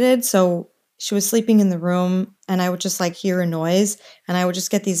escalated. So she was sleeping in the room and I would just like hear a noise and I would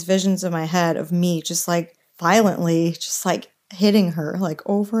just get these visions in my head of me just like violently, just like hitting her like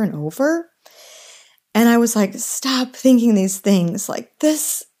over and over. And I was like, stop thinking these things like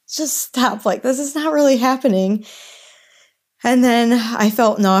this. Just stop. Like, this is not really happening. And then I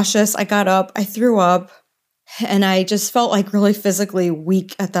felt nauseous. I got up, I threw up, and I just felt like really physically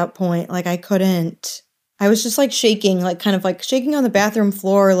weak at that point. Like I was just like shaking, like kind of like shaking on the bathroom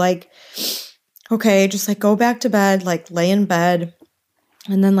floor. Like, okay, just like go back to bed, like lay in bed.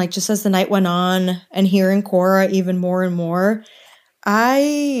 And then like just as the night went on and hearing Cora even more and more,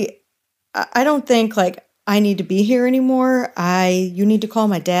 I don't think like I need to be here anymore. You need to call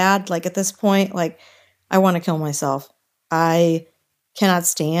my dad. Like at this point, like I want to kill myself. I cannot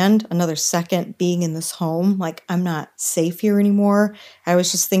stand another second being in this home. Like I'm not safe here anymore. I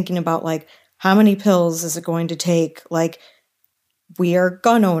was just thinking about like, how many pills is it going to take? Like we are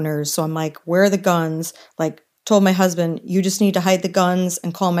gun owners. So I'm like, where are the guns? Like told my husband, you just need to hide the guns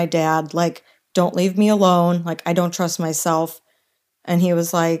and call my dad. Like, don't leave me alone. Like I don't trust myself. And he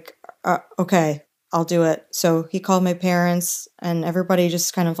was like, okay, I'll do it. So he called my parents and everybody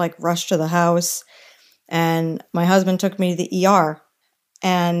just kind of like rushed to the house. And my husband took me to the ER.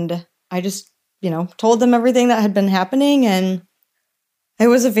 And I just, told them everything that had been happening. And it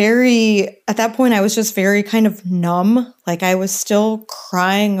was at that point, I was just very kind of numb. Like I was still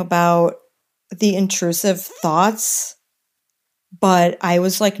crying about the intrusive thoughts, but I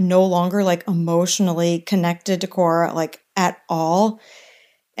was like no longer like emotionally connected to Cora like at all.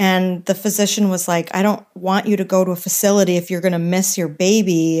 And the physician was like, I don't want you to go to a facility if you're going to miss your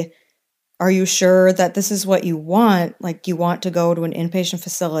baby. Are you sure that this is what you want? Like you want to go to an inpatient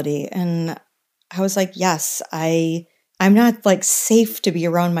facility? And I was like, yes, I'm not like safe to be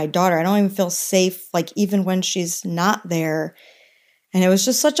around my daughter. I don't even feel safe, like even when she's not there. And it was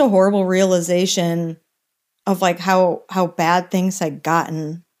just such a horrible realization of like how bad things had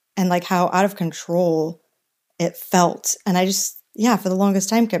gotten and like how out of control it felt. And I just, for the longest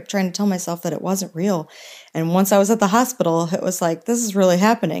time kept trying to tell myself that it wasn't real. And once I was at the hospital, it was like, this is really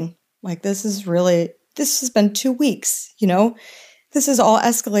happening. Like, this has been 2 weeks, this has all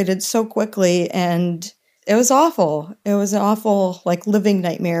escalated so quickly. And it was awful. It was an awful, like, living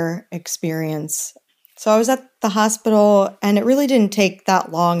nightmare experience. So I was at the hospital and it really didn't take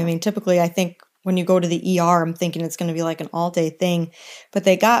that long. I mean, typically I think when you go to the ER, I'm thinking it's going to be like an all-day thing. But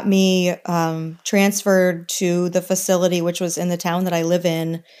they got me transferred to the facility, which was in the town that I live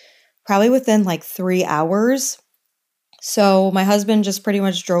in, probably within like 3 hours. So my husband just pretty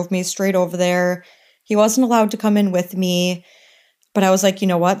much drove me straight over there. He wasn't allowed to come in with me. But I was like, you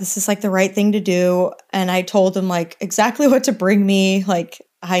know what? This is like the right thing to do. And I told him like exactly what to bring me. Like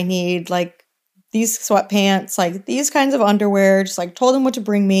I need like these sweatpants, like these kinds of underwear, just like told him what to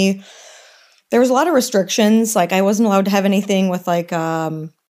bring me. There was a lot of restrictions. Like I wasn't allowed to have anything with like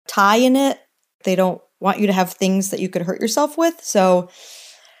tie in it. They don't want you to have things that you could hurt yourself with. So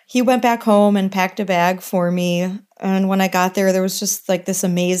he went back home and packed a bag for me. And when I got there was just like this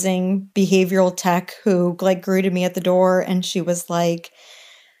amazing behavioral tech who like greeted me at the door. And she was like,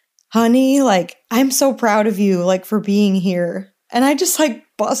 honey, like, I'm so proud of you, like, for being here. And I just like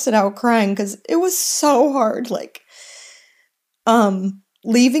busted out crying because it was so hard, like,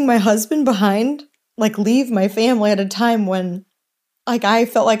 leaving my husband behind, like, leave my family at a time when, like, I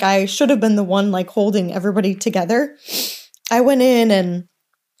felt like I should have been the one, like, holding everybody together. I went in and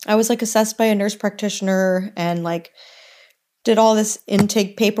I was like assessed by a nurse practitioner and like did all this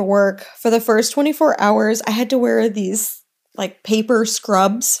intake paperwork. For the first 24 hours, I had to wear these like paper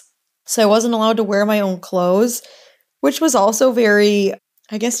scrubs. So I wasn't allowed to wear my own clothes, which was also very,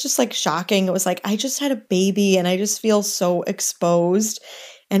 I guess, just like shocking. It was like, I just had a baby and I just feel so exposed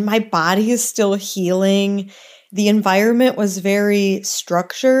and my body is still healing. The environment was very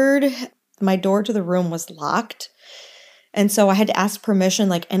structured. My door to the room was locked. And so I had to ask permission,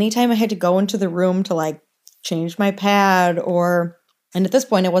 like anytime I had to go into the room to like change my pad and at this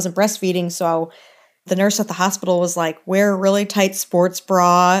point I wasn't breastfeeding. So the nurse at the hospital was like, wear a really tight sports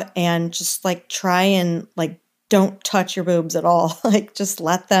bra and just like try and like, don't touch your boobs at all. Like just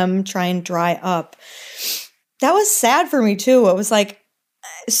let them try and dry up. That was sad for me too. It was like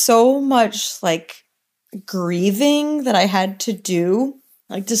so much like grieving that I had to do.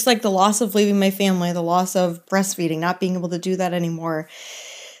 Like just like the loss of leaving my family, the loss of breastfeeding, not being able to do that anymore.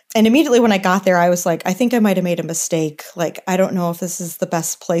 And immediately when I got there, I was like, I think I might have made a mistake. Like, I don't know if this is the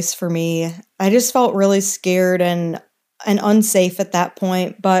best place for me. I just felt really scared and unsafe at that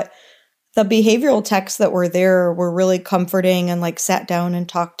point. But the behavioral techs that were there were really comforting and like sat down and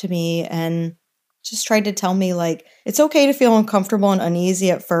talked to me and just tried to tell me like, it's okay to feel uncomfortable and uneasy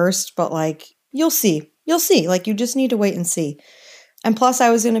at first, but like, you'll see, like, you just need to wait and see. And plus I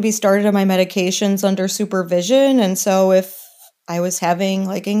was going to be started on my medications under supervision. And so if I was having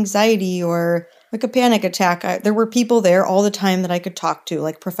like anxiety or like a panic attack, there were people there all the time that I could talk to,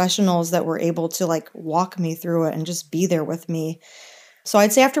 like professionals that were able to like walk me through it and just be there with me. So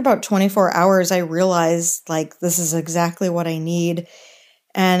I'd say after about 24 hours, I realized like this is exactly what I need.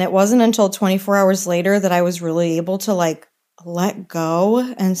 And it wasn't until 24 hours later that I was really able to like let go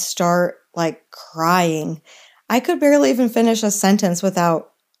and start like crying. I could barely even finish a sentence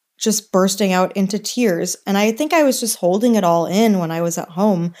without just bursting out into tears. And I think I was just holding it all in when I was at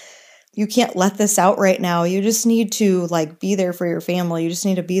home. You can't let this out right now. You just need to like be there for your family. You just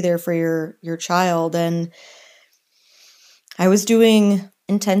need to be there for your child. And I was doing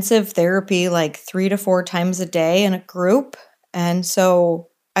intensive therapy like 3 to 4 times a day in a group. And so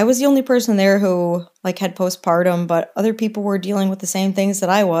I was the only person there who like had postpartum, but other people were dealing with the same things that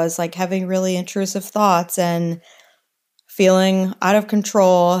I was, like having really intrusive thoughts and feeling out of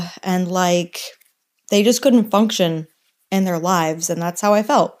control and like they just couldn't function in their lives. And that's how I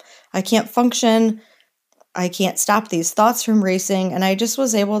felt. I can't function. I can't stop these thoughts from racing. And I just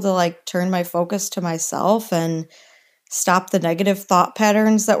was able to like turn my focus to myself and stop the negative thought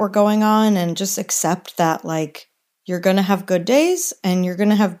patterns that were going on and just accept that like you're going to have good days and you're going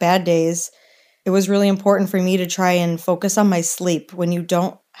to have bad days. It was really important for me to try and focus on my sleep. When you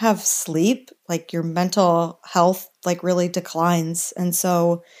don't have sleep, like your mental health like really declines. And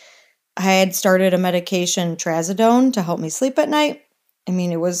so I had started a medication, trazodone, to help me sleep at night. I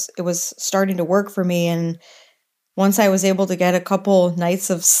mean, it was starting to work for me. And once I was able to get a couple nights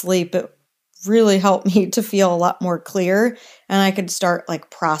of sleep, it really helped me to feel a lot more clear. And I could start like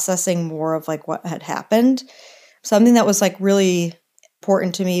processing more of like what had happened. Something that was like really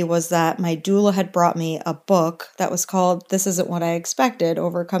important to me was that my doula had brought me a book that was called This Isn't What I Expected,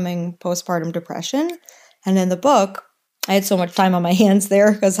 Overcoming Postpartum Depression. And in the book, I had so much time on my hands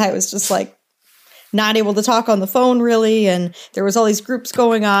there because I was just like not able to talk on the phone really. And there was all these groups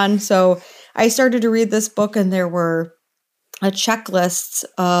going on. So I started to read this book and there were a checklist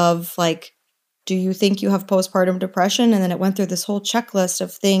of like, do you think you have postpartum depression? And then it went through this whole checklist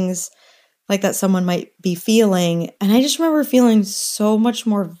of things like that someone might be feeling. And I just remember feeling so much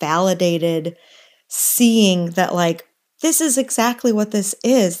more validated, seeing that like, this is exactly what this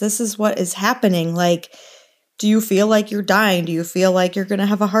is. This is what is happening. Like, do you feel like you're dying? Do you feel like you're going to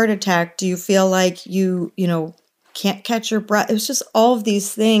have a heart attack? Do you feel like you can't catch your breath? It was just all of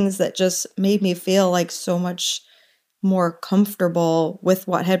these things that just made me feel like so much more comfortable with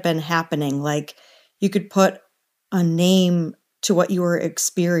what had been happening. Like you could put a name to what you were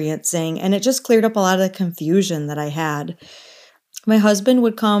experiencing. And it just cleared up a lot of the confusion that I had. My husband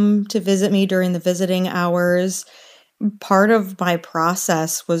would come to visit me during the visiting hours. Part of my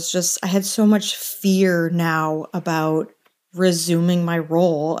process was just, I had so much fear now about resuming my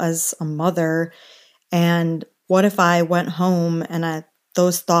role as a mother. And what if I went home and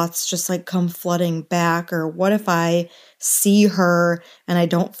those thoughts just like come flooding back? Or what if I see her and I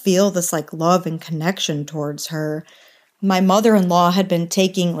don't feel this like love and connection towards her? My mother-in-law had been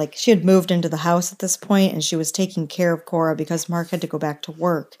she had moved into the house at this point, and she was taking care of Cora because Mark had to go back to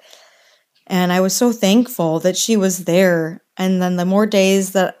work. And I was so thankful that she was there. And then the more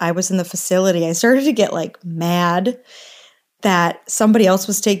days that I was in the facility, I started to get like mad that somebody else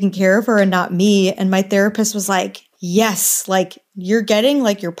was taking care of her and not me. And my therapist was like, yes, like you're getting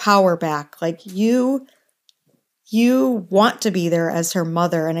like your power back. Like you want to be there as her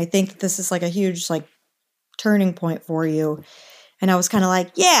mother. And I think that this is like a huge like turning point for you. And I was kind of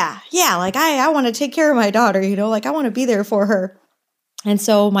like, yeah, like I want to take care of my daughter, like I want to be there for her. And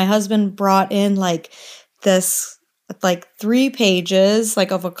so my husband brought in like this, like 3 pages,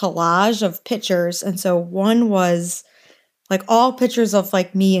 like of a collage of pictures. And so one was like all pictures of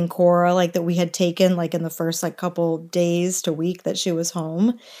like me and Cora, like that we had taken like in the first like couple days to week that she was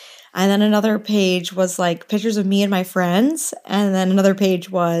home. And then another page was like pictures of me and my friends. And then another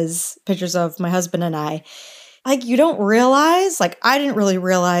page was pictures of my husband and I. Like you don't realize, like I didn't really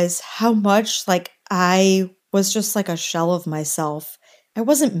realize how much like I was just like a shell of myself. I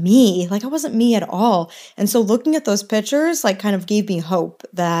wasn't me. Like I wasn't me at all. And so looking at those pictures like kind of gave me hope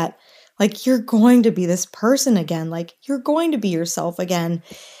that like you're going to be this person again. Like you're going to be yourself again.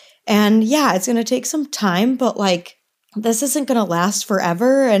 And yeah, it's going to take some time, but like this isn't going to last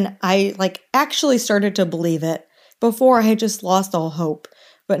forever. And I like actually started to believe it. Before I had just lost all hope.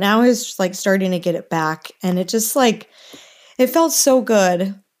 But now I was like starting to get it back. And it just like, it felt so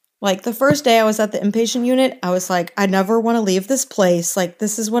good. Like the first day I was at the inpatient unit, I was like, I never want to leave this place. Like,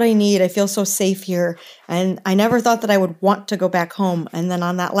 this is what I need. I feel so safe here. And I never thought that I would want to go back home. And then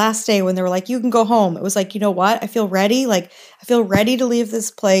on that last day when they were like, you can go home, it was like, you know what? I feel ready. Like, I feel ready to leave this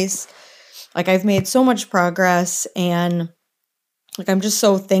place. Like, I've made so much progress. And like, I'm just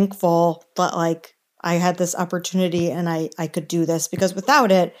so thankful that like I had this opportunity and I could do this, because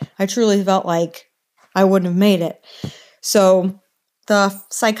without it, I truly felt like I wouldn't have made it. So the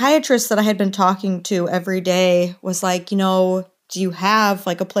psychiatrist that I had been talking to every day was like, do you have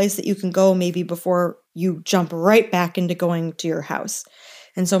like a place that you can go maybe before you jump right back into going to your house?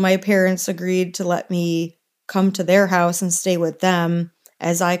 And so my parents agreed to let me come to their house and stay with them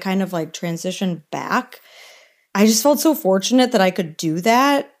as I kind of like transitioned back. I just felt so fortunate that I could do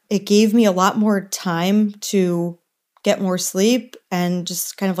that. It gave me a lot more time to get more sleep and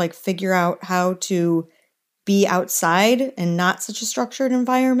just kind of like figure out how to be outside and not such a structured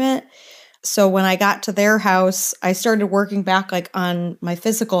environment. So when I got to their house, I started working back like on my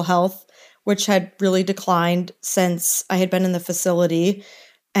physical health, which had really declined since I had been in the facility.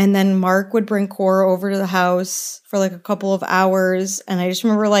 And then Mark would bring Cora over to the house for like a couple of hours. And I just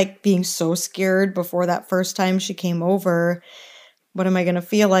remember like being so scared before that first time she came over. What am I going to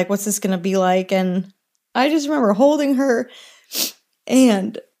feel like? What's this going to be like? And I just remember holding her,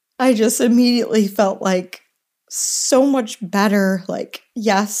 and I just immediately felt like so much better. Like,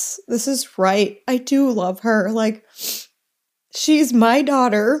 yes, this is right. I do love her. Like, she's my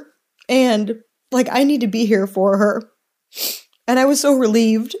daughter, and like, I need to be here for her. And I was so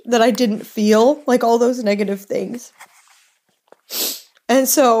relieved that I didn't feel like all those negative things. And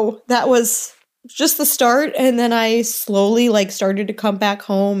so that was just the start. And then I slowly like started to come back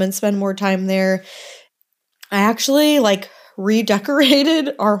home and spend more time there. I actually like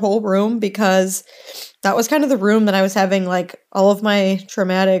redecorated our whole room, because that was kind of the room that I was having like all of my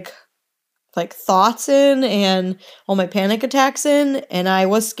traumatic like thoughts in and all my panic attacks in. And I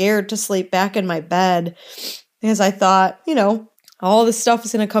was scared to sleep back in my bed because I thought, all this stuff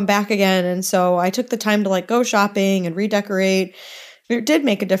is going to come back again. And so I took the time to like go shopping and redecorate. It did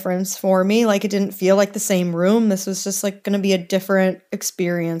make a difference for me. Like, it didn't feel like the same room. This was just like going to be a different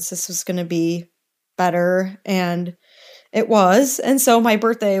experience. This was going to be better. And it was. And so my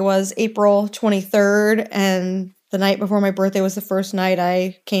birthday was April 23rd. And the night before my birthday was the first night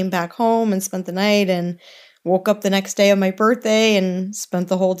I came back home and spent the night, and woke up the next day of my birthday and spent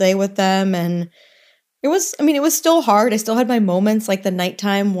the whole day with them. And it was still hard. I still had my moments. Like, the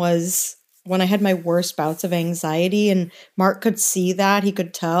nighttime was when I had my worst bouts of anxiety, and Mark could see that. He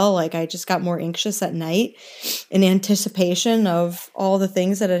could tell, like, I just got more anxious at night in anticipation of all the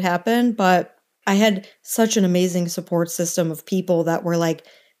things that had happened. But I had such an amazing support system of people that were like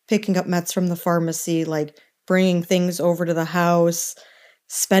picking up meds from the pharmacy, like bringing things over to the house,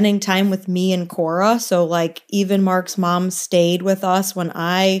 spending time with me and Cora. So like even Mark's mom stayed with us when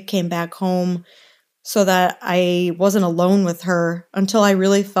I came back home, so that I wasn't alone with her until I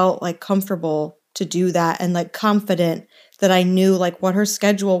really felt like comfortable to do that, and like confident that I knew like what her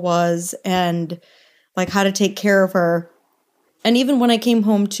schedule was and like how to take care of her. And even when I came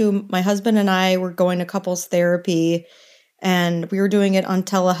home too, my husband and I were going to couples therapy, and we were doing it on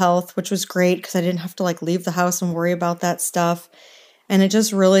telehealth, which was great because I didn't have to like leave the house and worry about that stuff. And it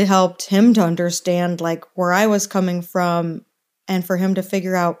just really helped him to understand like where I was coming from and for him to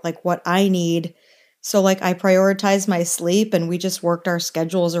figure out like what I need. So like I prioritized my sleep, and we just worked our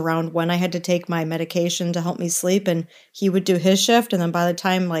schedules around when I had to take my medication to help me sleep, and he would do his shift. And then by the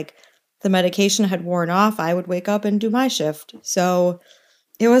time like the medication had worn off, I would wake up and do my shift. So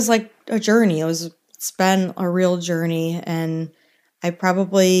it was like a journey. It's been a real journey, and I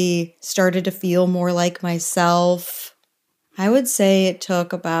probably started to feel more like myself. I would say it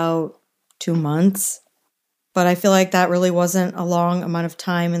took about 2 months, but I feel like that really wasn't a long amount of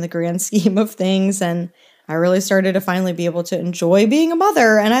time in the grand scheme of things. And I really started to finally be able to enjoy being a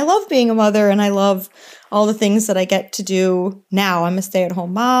mother. And I love being a mother, and I love all the things that I get to do now. I'm a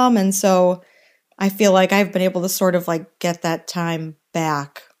stay-at-home mom. And so I feel like I've been able to sort of like get that time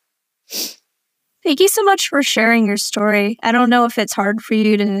back. Thank you so much for sharing your story. I don't know if it's hard for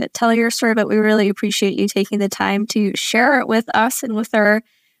you to tell your story, but we really appreciate you taking the time to share it with us and with our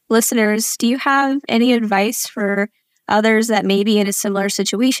listeners. Do you have any advice for others that may be in a similar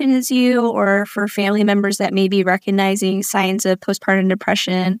situation as you, or for family members that may be recognizing signs of postpartum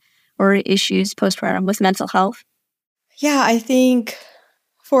depression or issues postpartum with mental health? Yeah, I think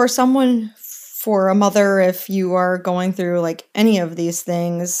for a mother, if you are going through like any of these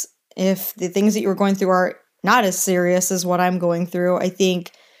things, if the things that you're going through are not as serious as what I'm going through, I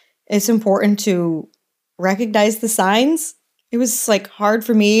think it's important to recognize the signs. It was like hard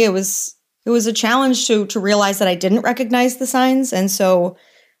for me. It was a challenge to realize that I didn't recognize the signs. And so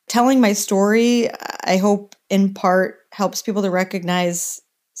telling my story, I hope in part helps people to recognize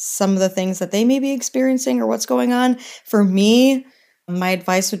some of the things that they may be experiencing or what's going on. For me, my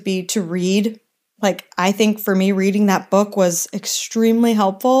advice would be to read. Like, I think for me, reading that book was extremely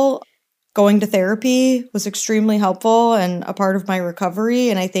helpful. Going to therapy was extremely helpful and a part of my recovery.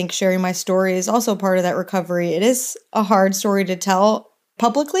 And I think sharing my story is also part of that recovery. It is a hard story to tell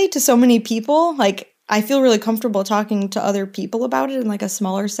publicly to so many people. Like, I feel really comfortable talking to other people about it in like a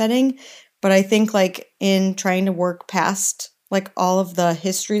smaller setting. But I think like in trying to work past like all of the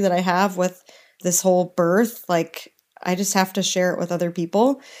history that I have with this whole birth, like I just have to share it with other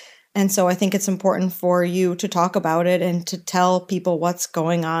people. And so I think it's important for you to talk about it and to tell people what's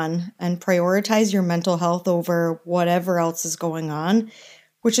going on and prioritize your mental health over whatever else is going on,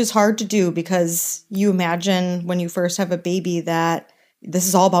 which is hard to do because you imagine when you first have a baby that this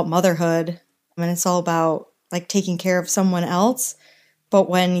is all about motherhood and it's all about like taking care of someone else. But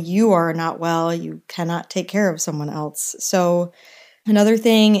when you are not well, you cannot take care of someone else. So another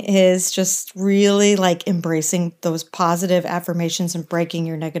thing is just really like embracing those positive affirmations and breaking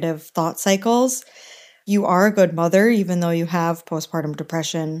your negative thought cycles. You are a good mother, even though you have postpartum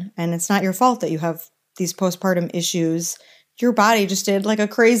depression, and it's not your fault that you have these postpartum issues. Your body just did like a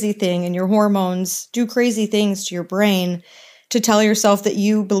crazy thing, and your hormones do crazy things to your brain to tell yourself that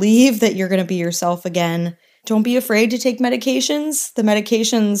you believe that you're going to be yourself again. Don't be afraid to take medications. The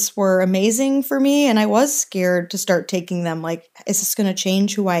medications were amazing for me, and I was scared to start taking them. Like, is this going to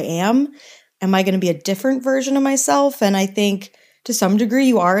change who I am? Am I going to be a different version of myself? And I think to some degree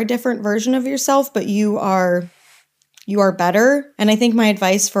you are a different version of yourself, but you are better. And I think my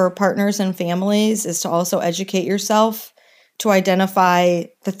advice for partners and families is to also educate yourself, to identify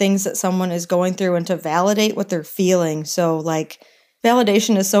the things that someone is going through and to validate what they're feeling. So like,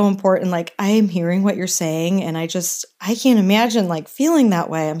 validation is so important. Like, I am hearing what you're saying, and I can't imagine like feeling that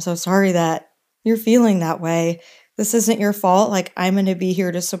way. I'm so sorry that you're feeling that way. This isn't your fault. Like, I'm going to be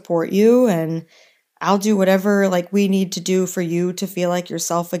here to support you, and I'll do whatever like we need to do for you to feel like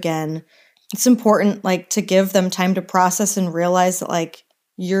yourself again. It's important like to give them time to process and realize that like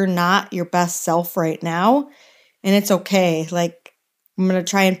you're not your best self right now, and it's okay. Like, I'm going to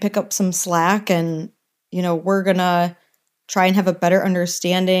try and pick up some slack, and we're going to try and have a better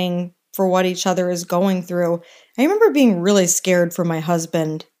understanding for what each other is going through. I remember being really scared for my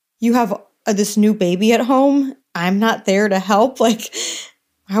husband. You have this new baby at home. I'm not there to help. Like,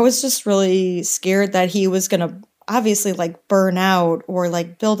 I was just really scared that he was going to obviously like burn out or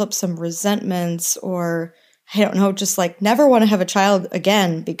like build up some resentments, or I don't know, just like never want to have a child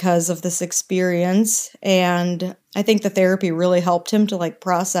again because of this experience. And I think the therapy really helped him to like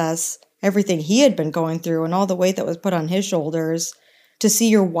process everything he had been going through and all the weight that was put on his shoulders. To see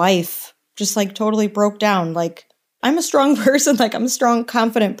your wife just like totally broke down. Like, I'm a strong person, like I'm a strong,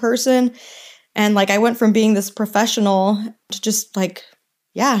 confident person. And like, I went from being this professional to just like,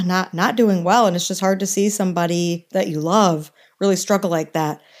 yeah, not doing well. And it's just hard to see somebody that you love really struggle like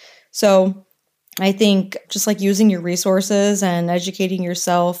that. So I think just like using your resources and educating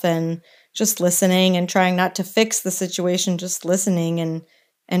yourself and just listening and trying not to fix the situation, just listening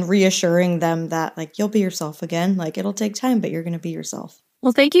and reassuring them that like you'll be yourself again. Like it'll take time, but you're going to be yourself.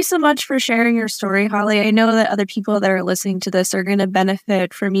 Well, thank you so much for sharing your story, Holly. I know that other people that are listening to this are going to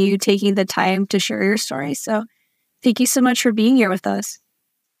benefit from you taking the time to share your story. So thank you so much for being here with us.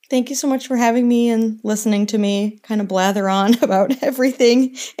 Thank you so much for having me and listening to me kind of blather on about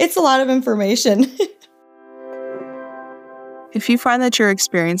everything. It's a lot of information. If you find that you're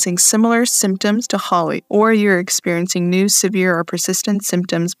experiencing similar symptoms to Holly, or you're experiencing new severe or persistent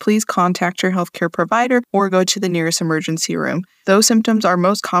symptoms, please contact your healthcare provider or go to the nearest emergency room. Those symptoms are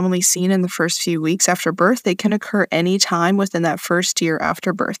most commonly seen in the first few weeks after birth. They can occur anytime within that first year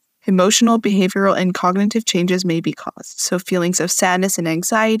after birth. Emotional, behavioral, and cognitive changes may be caused. So feelings of sadness and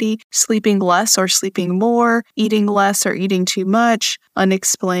anxiety, sleeping less or sleeping more, eating less or eating too much,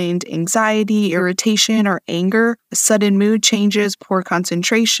 unexplained anxiety, irritation, or anger, sudden mood changes, poor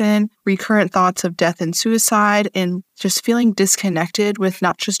concentration, recurrent thoughts of death and suicide, and just feeling disconnected with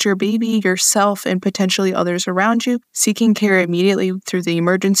not just your baby, yourself, and potentially others around you. Seeking care immediately through the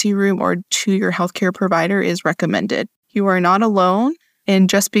emergency room or to your healthcare provider is recommended. You are not alone.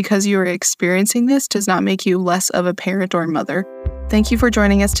 And just because you are experiencing this does not make you less of a parent or mother. Thank you for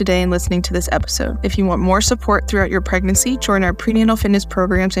joining us today and listening to this episode. If you want more support throughout your pregnancy, join our prenatal fitness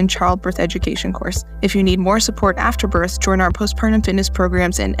programs and childbirth education course. If you need more support after birth, join our postpartum fitness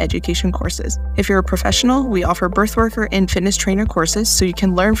programs and education courses. If you're a professional, we offer birth worker and fitness trainer courses so you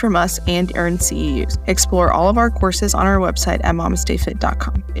can learn from us and earn CEUs. Explore all of our courses on our website at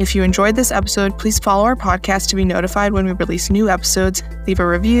mamastayfit.com. If you enjoyed this episode, please follow our podcast to be notified when we release new episodes, leave a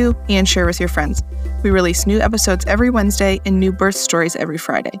review, and share with your friends. We release new episodes every Wednesday and new birth stories every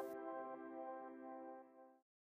Friday.